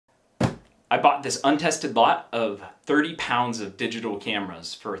I bought this untested lot of 30 pounds of digital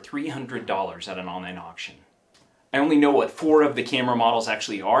cameras for $300 at an online auction. I only know what 4 of the camera models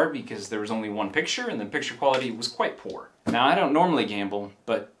actually are because there was only one picture and the picture quality was quite poor. Now I don't normally gamble,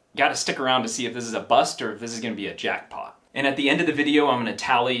 but you gotta stick around to see if this is a bust or if this is gonna be a jackpot. And at the end of the video I'm gonna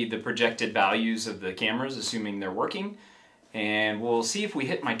tally the projected values of the cameras, assuming they're working, and we'll see if we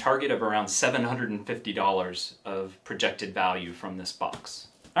hit my target of around $750 of projected value from this box.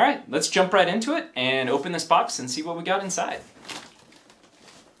 Alright, let's jump right into it and open this box and see what we got inside.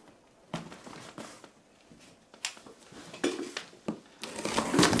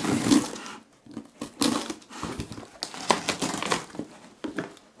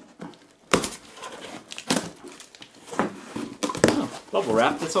 Oh, bubble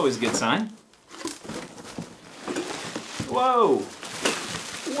wrap, that's always a good sign. Whoa!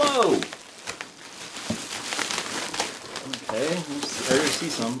 Whoa! Okay, I see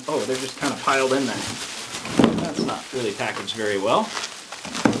some. Oh, they're just kind of piled in there. That's not really packaged very well.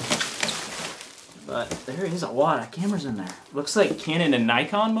 But there is a lot of cameras in there. Looks like Canon and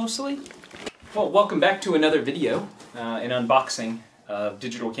Nikon mostly. Well, welcome back to another video, an unboxing of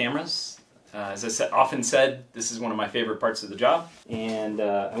digital cameras. As I often said, this is one of my favorite parts of the job. And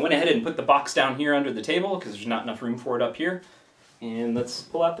I went ahead and put the box down here under the table because there's not enough room for it up here. And let's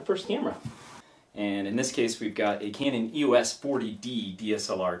pull out the first camera. And in this case, we've got a Canon EOS 40D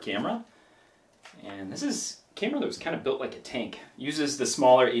DSLR camera. And this is a camera that was kind of built like a tank. Uses the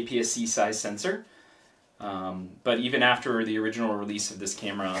smaller APS-C size sensor. But even after the original release of this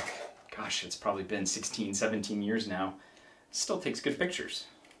camera, gosh, it's probably been 16, 17 years now, it still takes good pictures.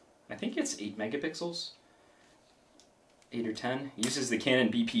 I think it's 8 megapixels, 8 or 10. It uses the Canon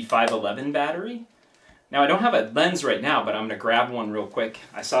BP511 battery. Now I don't have a lens right now, but I'm going to grab one real quick.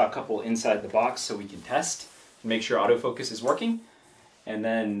 I saw a couple inside the box so we can test and make sure autofocus is working. And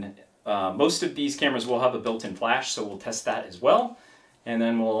then most of these cameras will have a built-in flash, so we'll test that as well. And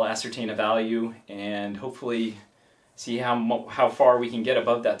then we'll ascertain a value and hopefully see how far we can get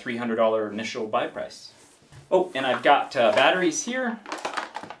above that $300 initial buy price. Oh, and I've got batteries here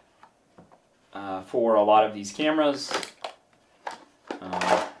for a lot of these cameras.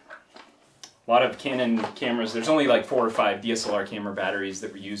 A lot of Canon cameras, there's only like 4 or 5 DSLR camera batteries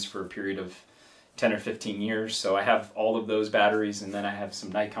that were used for a period of 10 or 15 years, so I have all of those batteries, and then I have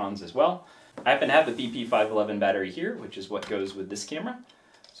some Nikons as well. I happen to have the BP511 battery here, which is what goes with this camera,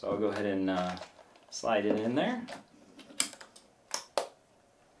 so I'll go ahead and slide it in there.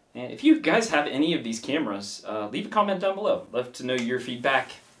 And if you guys have any of these cameras, leave a comment down below. Love to know your feedback.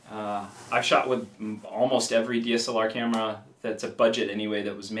 I've shot with almost every DSLR camera that's a budget anyway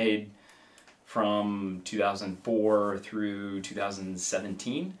that was made from 2004 through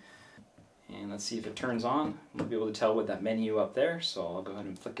 2017. And let's see if it turns on. We'll be able to tell with that menu up there, so I'll go ahead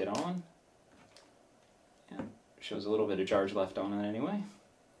and flick it on. Yeah, shows a little bit of charge left on it anyway.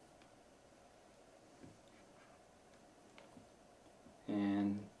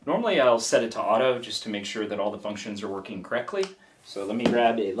 And normally I'll set it to auto just to make sure that all the functions are working correctly. So let me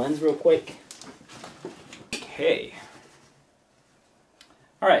grab a lens real quick. Okay.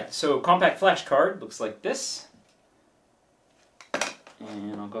 Alright, so compact flash card looks like this.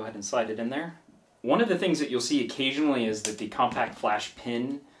 And I'll go ahead and slide it in there. One of the things that you'll see occasionally is that the compact flash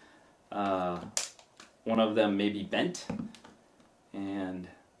pin, one of them may be bent. And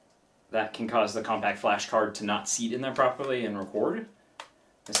that can cause the compact flash card to not seat in there properly and record. In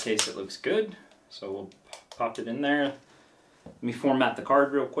this case it looks good, so we'll pop it in there. Let me format the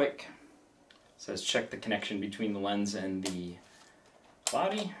card real quick. It says check the connection between the lens and the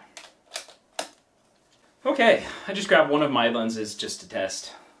body. Okay, I just grabbed one of my lenses just to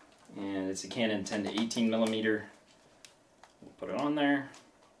test, and it's a Canon 10 to 18 millimeter. We'll put it on there.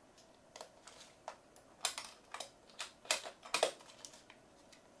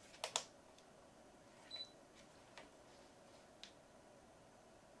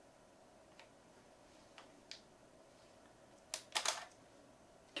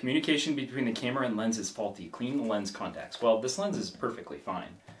 Communication between the camera and lens is faulty. Clean the lens contacts. Well, this lens is perfectly fine.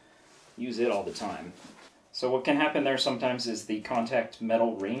 Use it all the time. So what can happen there sometimes is the contact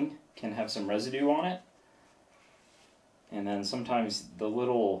metal ring can have some residue on it. And then sometimes the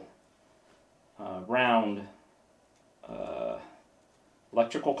little round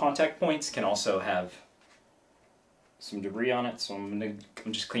electrical contact points can also have some debris on it. So I'm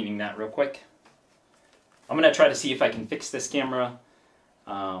just cleaning that real quick. I'm going to try to see if I can fix this camera.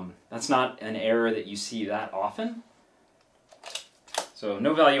 That's not an error that you see that often. So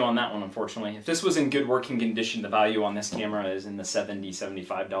no value on that one, unfortunately. If this was in good working condition, the value on this camera is in the $70,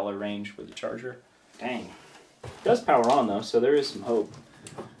 $75 range with the charger. Dang. It does power on though, so there is some hope.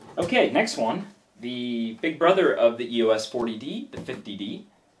 Okay, next one. The big brother of the EOS 40D, the 50D.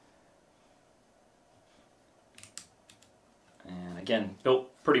 And again,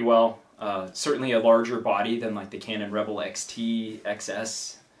 built pretty well. Certainly a larger body than like the Canon Rebel XT,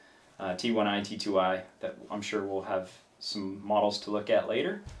 XS, T1i, T2i, that I'm sure we'll have some models to look at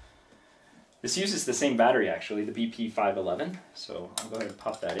later. This uses the same battery actually, the BP511, so I'll go ahead and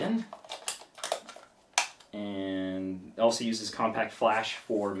pop that in. And it also uses compact flash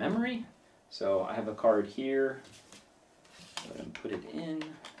for memory. So I have a card here, go ahead and put it in.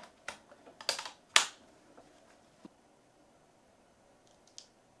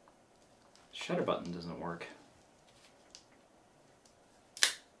 Shutter button doesn't work.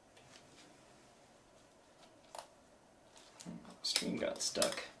 Stream got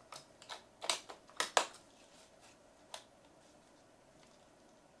stuck.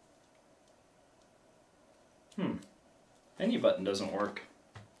 Menu button doesn't work.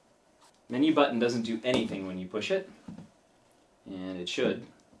 Menu button doesn't do anything when you push it, and it should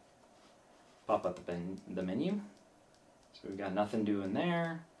pop up the menu. So we've got nothing doing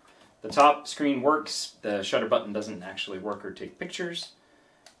there. The top screen works, the shutter button doesn't actually work or take pictures.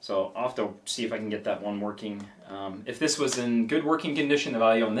 So I'll have to see if I can get that one working. If this was in good working condition, the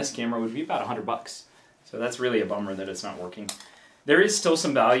value on this camera would be about $100. So that's really a bummer that it's not working. There is still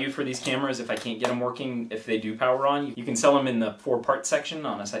some value for these cameras if I can't get them working, if they do power on. You can sell them in the 4-part section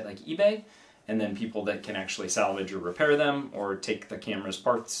on a site like eBay, and then people that can actually salvage or repair them or take the camera's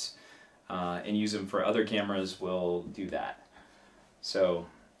parts and use them for other cameras will do that. So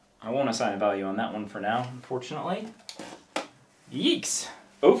I won't assign a value on that one for now, unfortunately. Yeeks!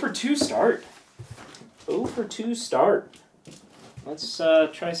 0 for 2 start. 0 for 2 start. Let's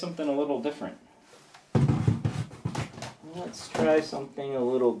try something a little different. Let's try something a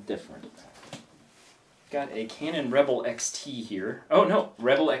little different. Got a Canon Rebel XT here. Oh no,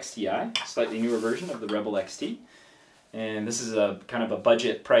 Rebel XTi, slightly newer version of the Rebel XT. And this is a kind of a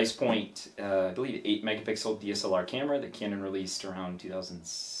budget price point, I believe 8 megapixel DSLR camera that Canon released around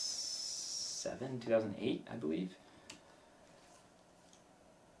 2007, 2008, I believe.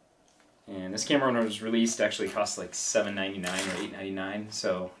 And this camera, when it was released, actually cost like $7.99 or $8.99,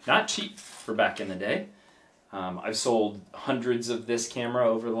 so not cheap for back in the day. I've sold hundreds of this camera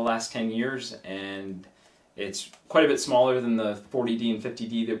over the last 10 years, and it's quite a bit smaller than the 40D and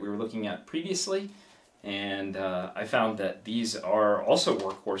 50D that we were looking at previously. And I found that these are also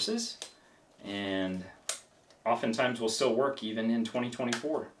workhorses, and oftentimes will still work even in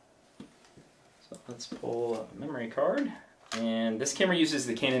 2024. So let's pull a memory card. And this camera uses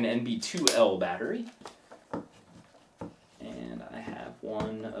the Canon NB2L battery. And I have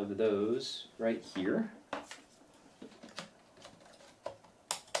one of those right here.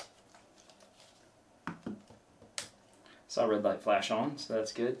 Saw red light flash on, so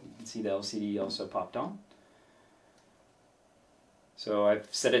that's good. You can see the LCD also popped on. So I've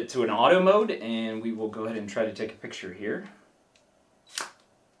set it to an auto mode, and we will go ahead and try to take a picture here.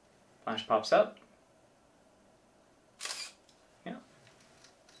 Flash pops up. Yeah.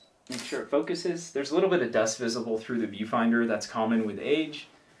 Make sure it focuses. There's a little bit of dust visible through the viewfinder. That's common with age.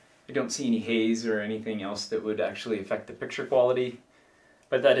 I don't see any haze or anything else that would actually affect the picture quality,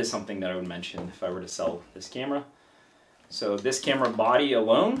 but that is something that I would mention if I were to sell this camera. So this camera body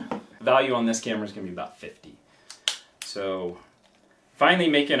alone, value on this camera is going to be about $50. So finally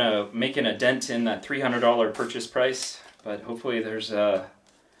making a dent in that $300 purchase price, but hopefully there's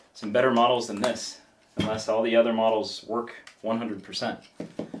some better models than this, unless all the other models work 100%.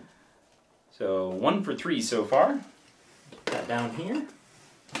 So 1 for 3 so far. Put that down here.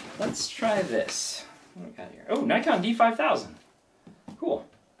 Let's try this. What do we got here? Oh, Nikon D5000. Cool.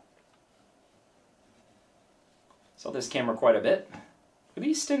 Saw this camera quite a bit,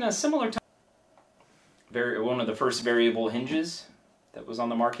 released in a similar time. One of the first variable hinges that was on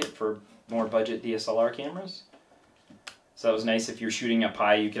the market for more budget DSLR cameras. So that was nice. If you're shooting up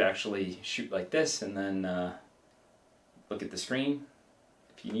high, you could actually shoot like this and then look at the screen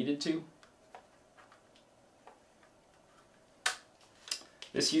if you needed to.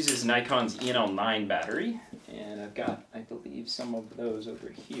 This uses Nikon's ENL9 battery, and I've got, I believe, some of those over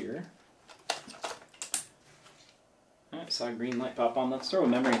here. I saw a green light pop on. Let's throw a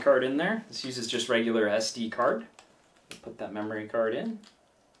memory card in there. This uses just regular SD card. Put that memory card in.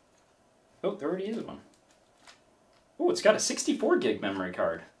 Oh, there already is one. Oh, it's got a 64 gig memory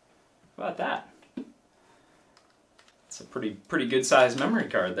card. How about that? It's a pretty good sized memory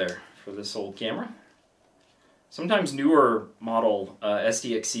card there for this old camera. Sometimes newer model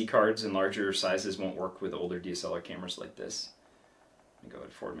SDXC cards in larger sizes won't work with older DSLR cameras like this. Let me go ahead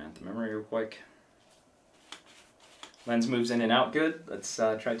and format the memory real quick. Lens moves in and out good. Let's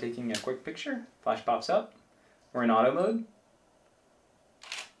try taking a quick picture. Flash pops up. We're in auto mode.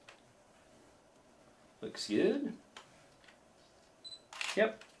 Looks good.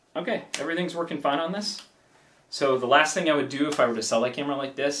 Yep. Okay, everything's working fine on this. So the last thing I would do if I were to sell a camera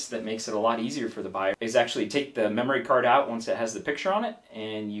like this that makes it a lot easier for the buyer is actually take the memory card out once it has the picture on it,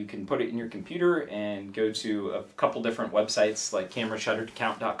 and you can put it in your computer and go to a couple different websites like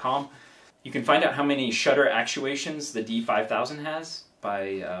camerashuttercount.com. You can find out how many shutter actuations the D5000 has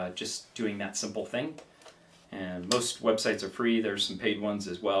by just doing that simple thing. And most websites are free. There's some paid ones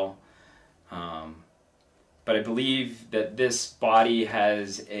as well. But I believe that this body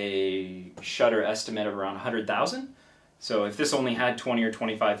has a shutter estimate of around 100,000. So if this only had 20 or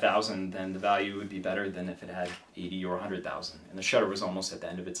 25,000, then the value would be better than if it had 80 or 100,000. And the shutter was almost at the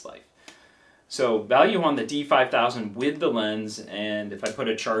end of its life. So value on the D5000 with the lens, and if I put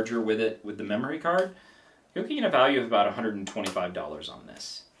a charger with it with the memory card, you're looking at a value of about $125 on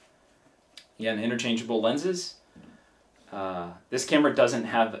this. Again, interchangeable lenses. This camera doesn't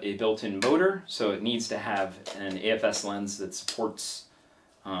have a built-in motor, so it needs to have an AFS lens that supports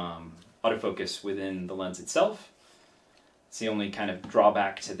autofocus within the lens itself. It's the only kind of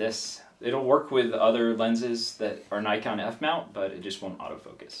drawback to this. It'll work with other lenses that are Nikon F-mount, but it just won't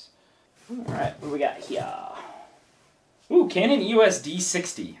autofocus. Alright, what do we got here? Ooh, Canon EOS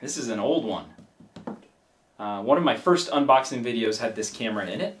D60. This is an old one. One of my first unboxing videos had this camera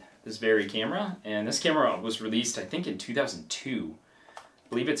in it. This very camera, and this camera was released I think in 2002. I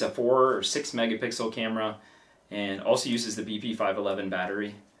believe it's a 4 or 6 megapixel camera and also uses the BP511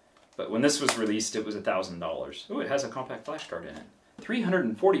 battery. But when this was released it was $1,000. Oh, it has a compact flash card in it.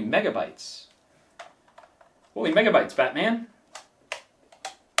 340 megabytes. Holy megabytes, Batman.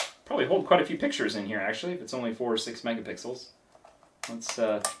 Probably hold quite a few pictures in here actually if it's only 4 or 6 megapixels. Let's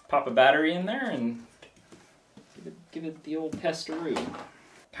pop a battery in there and give it the old testaroo.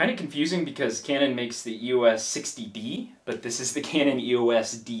 Kind of confusing because Canon makes the EOS 60D, but this is the Canon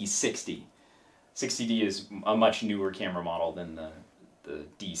EOS D60. 60D is a much newer camera model than the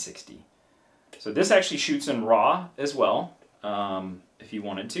D60. So this actually shoots in RAW as well, if you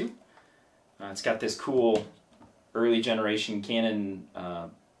wanted to. It's got this cool early generation Canon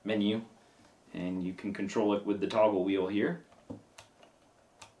menu, and you can control it with the toggle wheel here.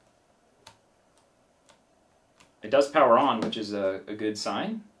 It does power on, which is a good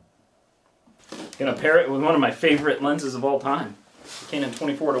sign. Gonna pair it with one of my favorite lenses of all time, the Canon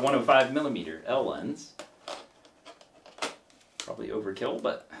 24 to 105 millimeter L lens. Probably overkill,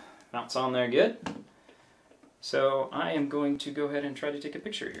 but mounts on there good. So I am going to go ahead and try to take a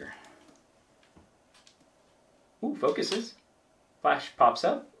picture here. Ooh, focuses. Flash pops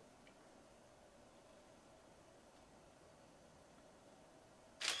up.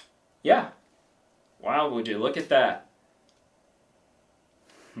 Yeah. Wow, would you look at that?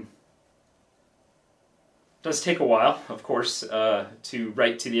 Does take a while, of course, to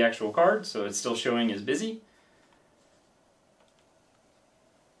write to the actual card, so it's still showing as busy.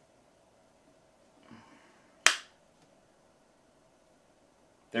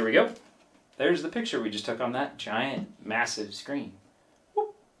 There we go. There's the picture we just took on that giant, massive screen.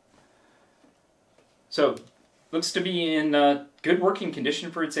 Whoop. So, looks to be in good working condition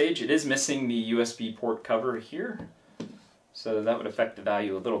for its age. It is missing the USB port cover here, so that would affect the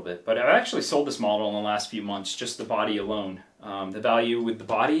value a little bit. But I've actually sold this model in the last few months, just the body alone. The value with the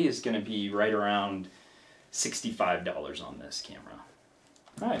body is going to be right around $65 on this camera.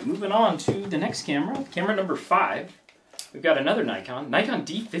 Alright, moving on to the next camera, camera number 5. We've got another Nikon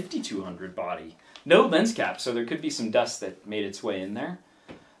D5200 body. No lens cap, so there could be some dust that made its way in there.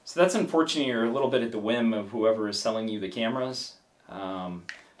 So that's unfortunate. You're a little bit at the whim of whoever is selling you the cameras.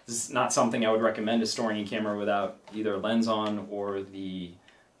 This is not something I would recommend, is storing a camera without either a lens on or the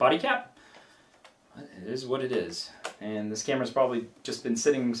body cap. But it is what it is. And this camera's probably just been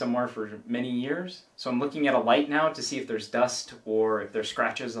sitting somewhere for many years. So I'm looking at a light now to see if there's dust or if there's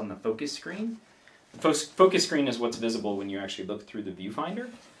scratches on the focus screen. The focus screen is what's visible when you actually look through the viewfinder.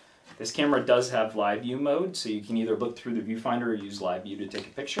 This camera does have live view mode, so you can either look through the viewfinder or use live view to take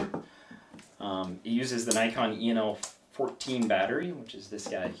a picture. It uses the Nikon ENL14 battery, which is this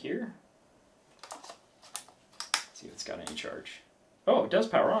guy here. Let's see if it's got any charge. Oh, it does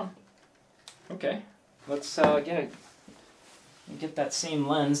power on. Okay, let's get that same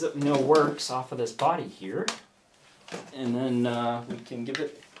lens that we know works off of this body here, and then we can give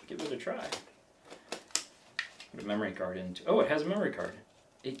it a try. Put a memory card into. Oh, it has a memory card.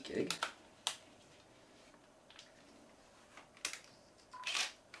 8 gig.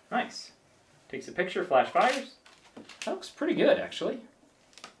 Nice. Takes a picture, flash fires. That looks pretty good, actually.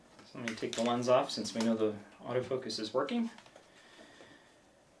 So let me take the lens off since we know the autofocus is working.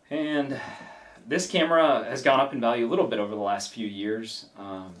 And this camera has gone up in value a little bit over the last few years.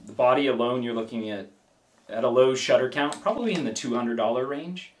 The body alone, you're looking at a low shutter count, probably in the $200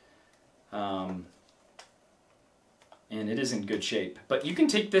 range. And it is in good shape. But you can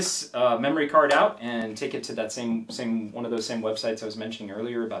take this memory card out and take it to that one of those same websites I was mentioning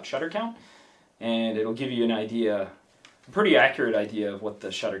earlier about shutter count, and it'll give you an idea, a pretty accurate idea of what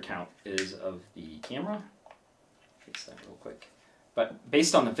the shutter count is of the camera. Fix that real quick. But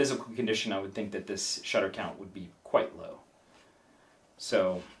based on the physical condition, I would think that this shutter count would be quite low.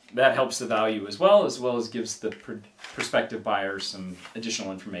 So that helps the value as well as gives the prospective buyer some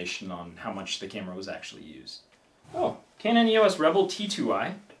additional information on how much the camera was actually used. Oh, Canon EOS Rebel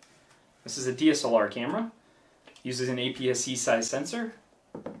T2i. This is a DSLR camera. Uses an APS-C size sensor.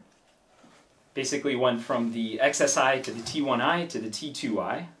 Basically went from the XSi to the T1i to the T2i.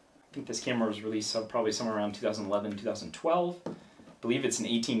 I think this camera was released probably somewhere around 2011, 2012. I believe it's an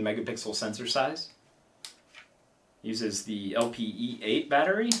 18 megapixel sensor size. Uses the LPE8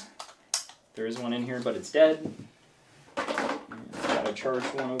 battery. There is one in here, but it's dead. And I've got a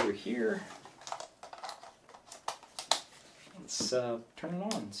charged one over here. Let's turn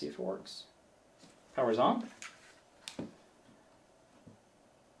it on and see if it works. Power's on.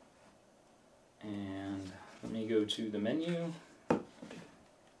 And let me go to the menu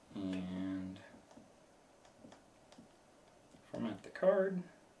and format the card.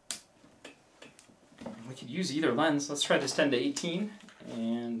 We could use either lens. Let's try this 10-18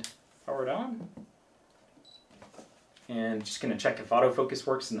 and power it on. And just going to check if autofocus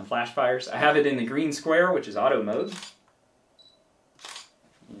works and the flash fires. I have it in the green square, which is auto mode.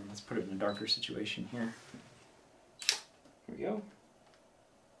 And let's put it in a darker situation here. Here we go.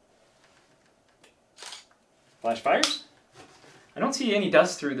 Flash fires. I don't see any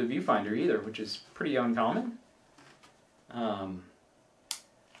dust through the viewfinder either, which is pretty uncommon.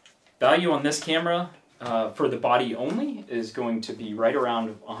 Value on this camera for the body only is going to be right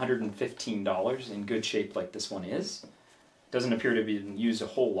around $115 in good shape like this one is. Doesn't appear to be used a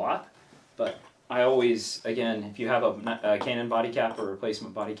whole lot, but I always, again, if you have a Canon body cap or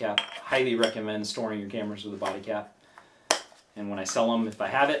replacement body cap, highly recommend storing your cameras with a body cap. And when I sell them, if I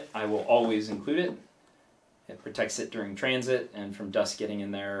have it, I will always include it. It protects it during transit and from dust getting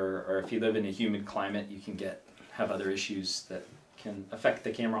in there, or if you live in a humid climate, you can have other issues that can affect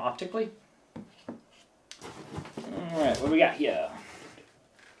the camera optically. Alright, what do we got here?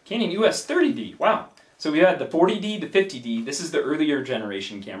 Canon EOS 30D, wow. So we had the 40D, the 50D, this is the earlier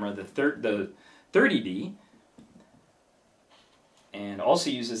generation camera, the 30D, and also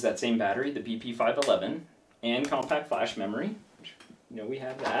uses that same battery, the BP511, and compact flash memory, which, you know, we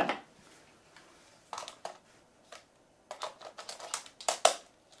have that.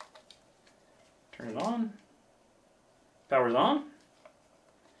 Turn it on. Power's on.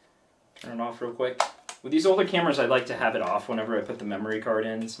 Turn it off real quick. With these older cameras, I like to have it off whenever I put the memory card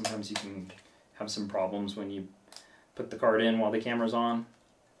in. Sometimes you can have some problems when you put the card in while the camera's on.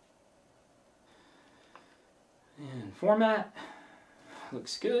 And format.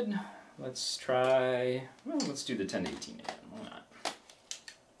 Looks good. Let's try, well, let's do the 10-18 again. Why not?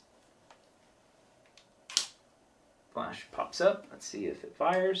 Flash pops up. Let's see if it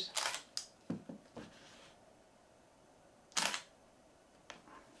fires.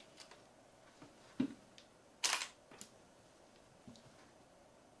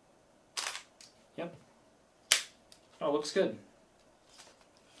 Yep. Oh, looks good.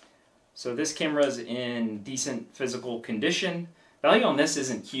 So this camera is in decent physical condition. Value on this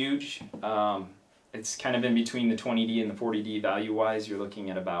isn't huge. It's kind of in between the 20D and the 40D value-wise. You're looking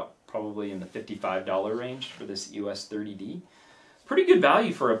at about probably in the $55 range for this EOS 30D. Pretty good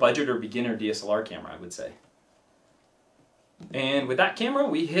value for a budget or beginner DSLR camera, I would say. And with that camera,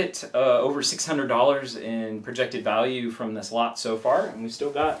 we hit over $600 in projected value from this lot so far, and we've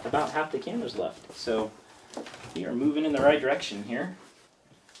still got about half the cameras left. So we are moving in the right direction here.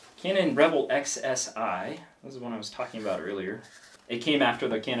 Canon Rebel XSi, this is one I was talking about earlier. It came after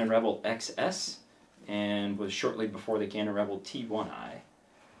the Canon Rebel XS and was shortly before the Canon Rebel T1i.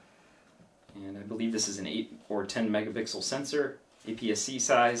 And I believe this is an 8 or 10 megapixel sensor, APS-C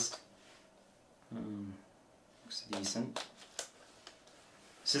sized. Looks decent.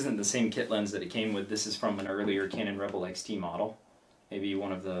 This isn't the same kit lens that it came with. This is from an earlier Canon Rebel XT model. Maybe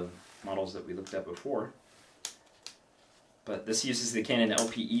one of the models that we looked at before. But this uses the Canon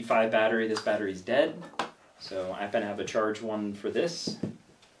LPE5 battery. This battery's dead, so I'm going to have a charged one for this.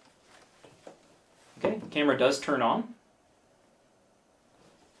 Okay, the camera does turn on.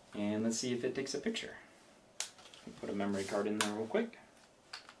 And let's see if it takes a picture. Put a memory card in there real quick.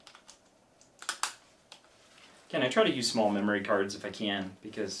 Again, I try to use small memory cards if I can,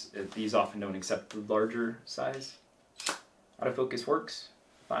 because these often don't accept the larger size. Autofocus works.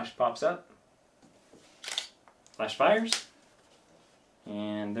 Flash pops up. Flash fires.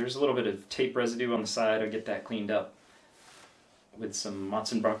 And there's a little bit of tape residue on the side. I'll get that cleaned up with some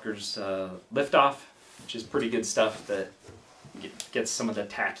Matzenbrocker's liftoff, which is pretty good stuff that gets some of the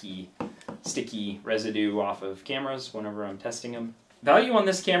tacky, sticky residue off of cameras whenever I'm testing them. Value on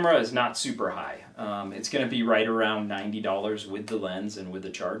this camera is not super high. It's going to be right around $90 with the lens and with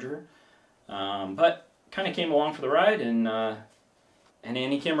the charger. But kind of came along for the ride, and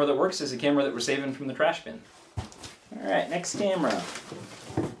any camera that works is a camera that we're saving from the trash bin. Alright, next camera.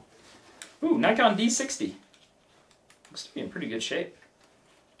 Ooh, Nikon D60. Looks to be in pretty good shape.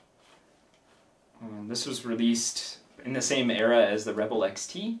 This was released in the same era as the Rebel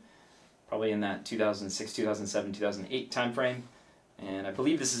XTi, probably in that 2006, 2007, 2008 timeframe. And I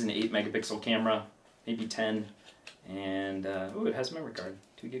believe this is an 8 megapixel camera, maybe 10. And, ooh, it has a memory card,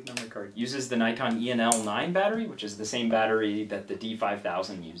 2 gig memory card. Uses the Nikon ENL9 battery, which is the same battery that the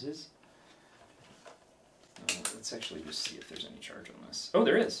D5000 uses. Let's actually just see if there's any charge on this. Oh,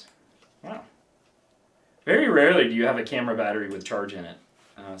 there is. Wow. Very rarely do you have a camera battery with charge in it,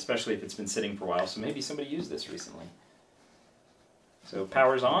 especially if it's been sitting for a while, so maybe somebody used this recently. So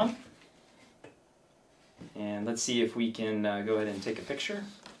power's on. And let's see if we can go ahead and take a picture.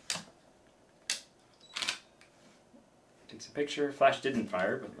 Takes a picture. Flash didn't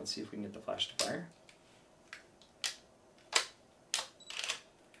fire, but let's see if we can get the flash to fire.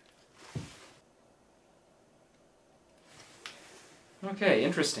 Okay,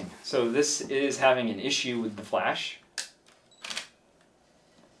 interesting. So this is having an issue with the flash.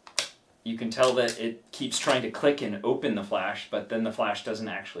 You can tell that it keeps trying to click and open the flash, but then the flash doesn't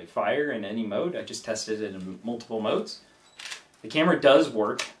actually fire in any mode. I just tested it in multiple modes. The camera does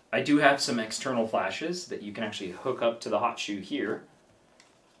work. I do have some external flashes that you can actually hook up to the hot shoe here.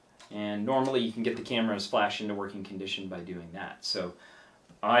 And normally you can get the camera's flash into working condition by doing that. So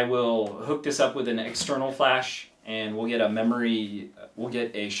I will hook this up with an external flash, and we'll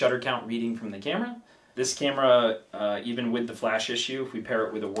get a shutter count reading from the camera. This camera, even with the flash issue, if we pair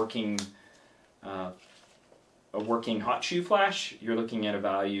it with a working hot shoe flash, you're looking at a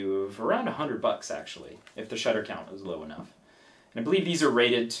value of around $100 actually, if the shutter count is low enough. And I believe these are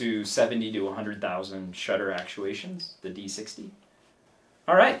rated to 70 to 100,000 shutter actuations, the D60.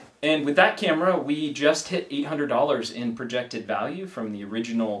 Alright, and with that camera, we just hit $800 in projected value from the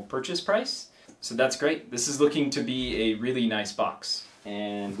original purchase price. So that's great. This is looking to be a really nice box.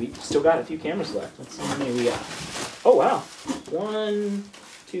 And we've still got a few cameras left. Let's see how many we got. Oh wow, 1,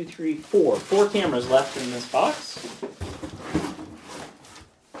 2, 3, 4. 4 cameras left in this box.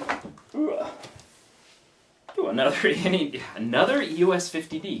 Ooh, another EOS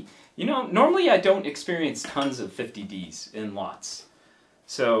 50D. You know, normally I don't experience tons of 50Ds in lots.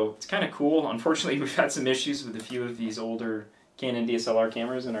 So it's kind of cool. Unfortunately, we've had some issues with a few of these older Canon DSLR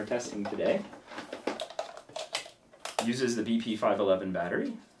cameras in our testing today. Uses the BP511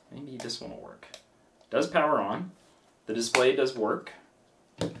 battery. Maybe this one will work. Does power on. The display does work.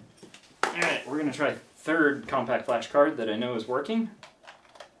 Alright, we're going to try a third compact flash card that I know is working.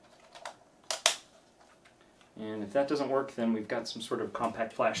 And if that doesn't work, then we've got some sort of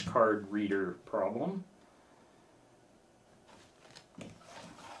compact flash card reader problem.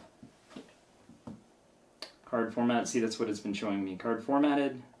 Card format, see, that's what it's been showing me. Card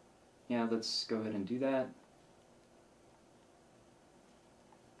formatted. Yeah, let's go ahead and do that.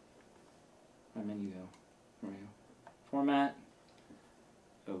 Where menu go? There we go. Format.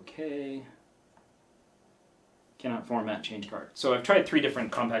 Okay. Cannot format change card. So I've tried 3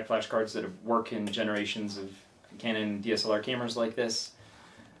 different compact flash cards that work in generations of Canon DSLR cameras like this.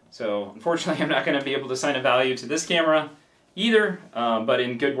 So unfortunately I'm not going to be able to assign a value to this camera either, but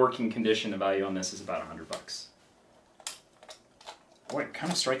in good working condition the value on this is about $100. Boy, I'm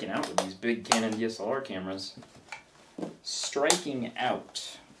kind of striking out with these big Canon DSLR cameras. Striking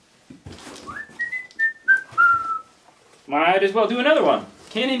out. Might as well do another one.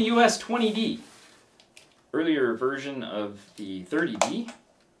 Canon EOS 20D. Earlier version of the 30D.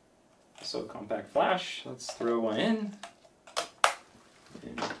 So compact flash. Let's throw one in.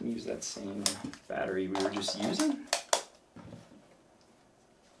 And we can use that same battery we were just using.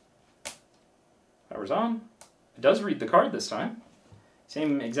 Power's on. It does read the card this time.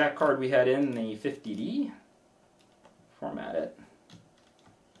 Same exact card we had in the 50D. Format it.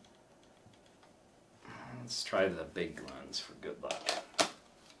 Let's try the big lens for good luck.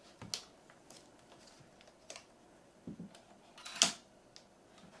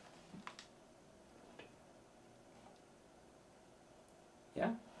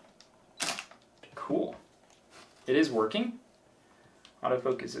 Yeah? Cool. it is working.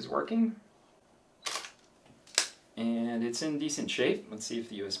 Autofocus is working. And it's in decent shape. Let's see if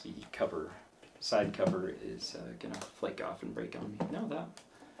the USB cover, side cover, is going to flake off and break on me. No, that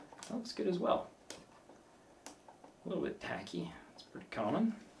looks good as well. A little bit tacky. It's pretty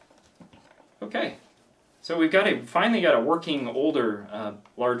common. Okay, so we've finally got a working, older,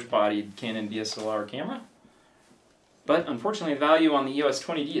 large-bodied Canon DSLR camera. But unfortunately, the value on the EOS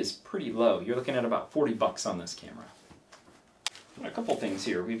 20D is pretty low. You're looking at about 40 bucks on this camera. A couple things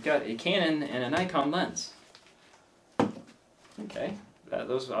here. We've got a Canon and a Nikon lens. Okay,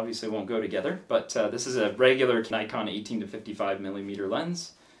 those obviously won't go together, but this is a regular Nikon 18 to 55mm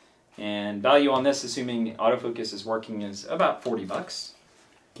lens. And value on this, assuming autofocus is working, is about 40 bucks.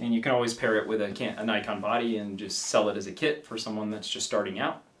 And you can always pair it with a Nikon body and just sell it as a kit for someone that's just starting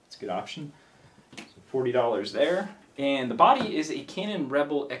out. It's a good option. So $40 there. And the body is a Canon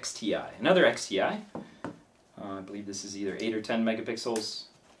Rebel XTi, another XTi. I believe this is either 8 or 10 megapixels.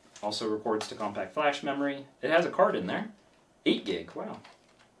 Also records to compact flash memory. It has a card in there. 8 gig, wow.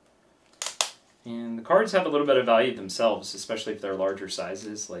 And the cards have a little bit of value themselves, especially if they're larger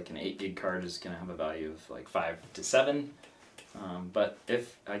sizes. Like an 8 gig card is going to have a value of like 5 to 7. But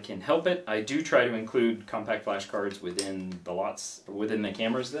if I can help it, I do try to include compact flash cards within the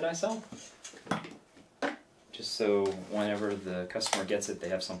cameras that I sell. Just so whenever the customer gets it, they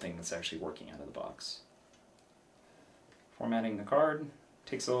have something that's actually working out of the box. Formatting the card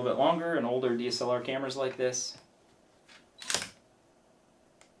takes a little bit longer in older DSLR cameras like this.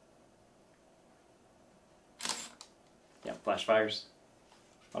 Yeah, flash fires.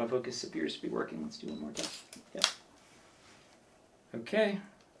 Autofocus appears to be working. Let's do one more test. Yeah. Okay,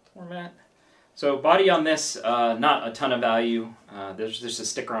 format. So body on this, not a ton of value. There's just a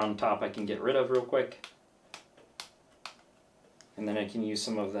sticker on top I can get rid of real quick. And then I can use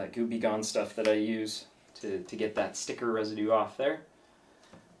some of that Goopy Gone stuff that I use to get that sticker residue off there.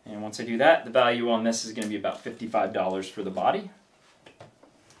 And once I do that, the value on this is going to be about $55 for the body.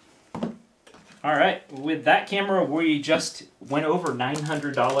 Alright, with that camera we just went over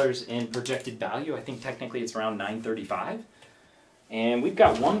 $900 in projected value. I think technically it's around $935. And we've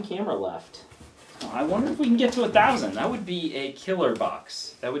got one camera left. I wonder if we can get to 1,000. That would be a killer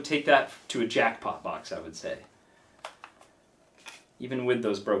box. That would take that to a jackpot box, I would say. Even with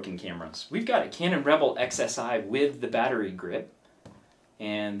those broken cameras. We've got a Canon Rebel XSi with the battery grip.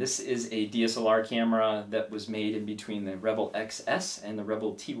 And this is a DSLR camera that was made in between the Rebel XS and the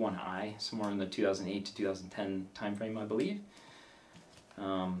Rebel T2i, somewhere in the 2008 to 2010 timeframe, I believe.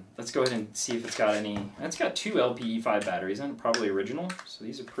 Let's go ahead and see if it's got any. It's got 2 LPE5 batteries in it, probably original, so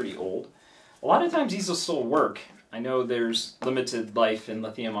these are pretty old. A lot of times these will still work. I know there's limited life in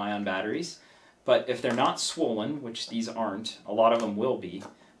lithium-ion batteries, but if they're not swollen, which these aren't, a lot of them will be,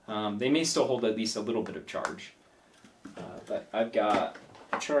 they may still hold at least a little bit of charge. But I've got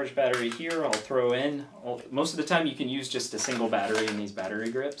a charged battery here I'll throw in. Most of the time you can use just a single battery in these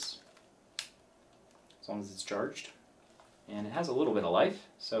battery grips, as long as it's charged. And it has a little bit of life,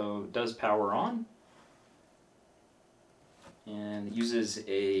 so it does power on. And it uses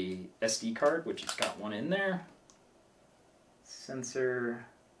a SD card, which has got one in there. Sensor.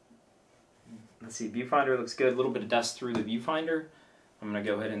 Let's see, viewfinder looks good. A little bit of dust through the viewfinder. I'm going to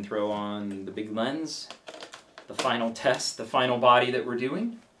go ahead and throw on the big lens. The final test, the final body that we're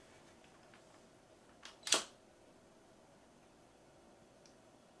doing.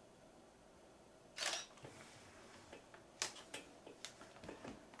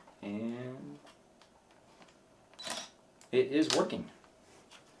 And it is working.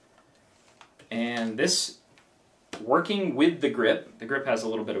 And this, working with the grip has a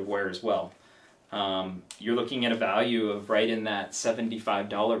little bit of wear as well. You're looking at a value of right in that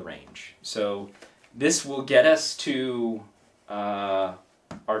 $75 range. So this will get us to our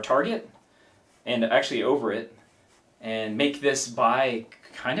target, and actually over it, and make this buy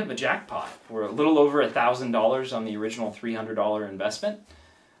kind of a jackpot. We're a little over $1,000 on the original $300 investment.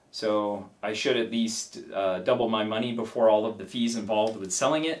 So I should at least double my money before all of the fees involved with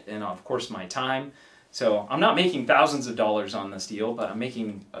selling it, and of course my time. So I'm not making thousands of dollars on this deal, but I'm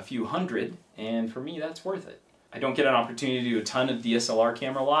making a few hundred, and for me that's worth it. I don't get an opportunity to do a ton of DSLR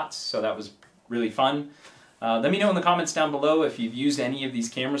camera lots, so that was really fun. Let me know in the comments down below if you've used any of these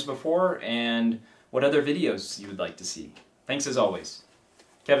cameras before and what other videos you would like to see. Thanks as always.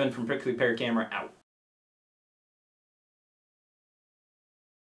 Kevin from Prickly Pear Camera out.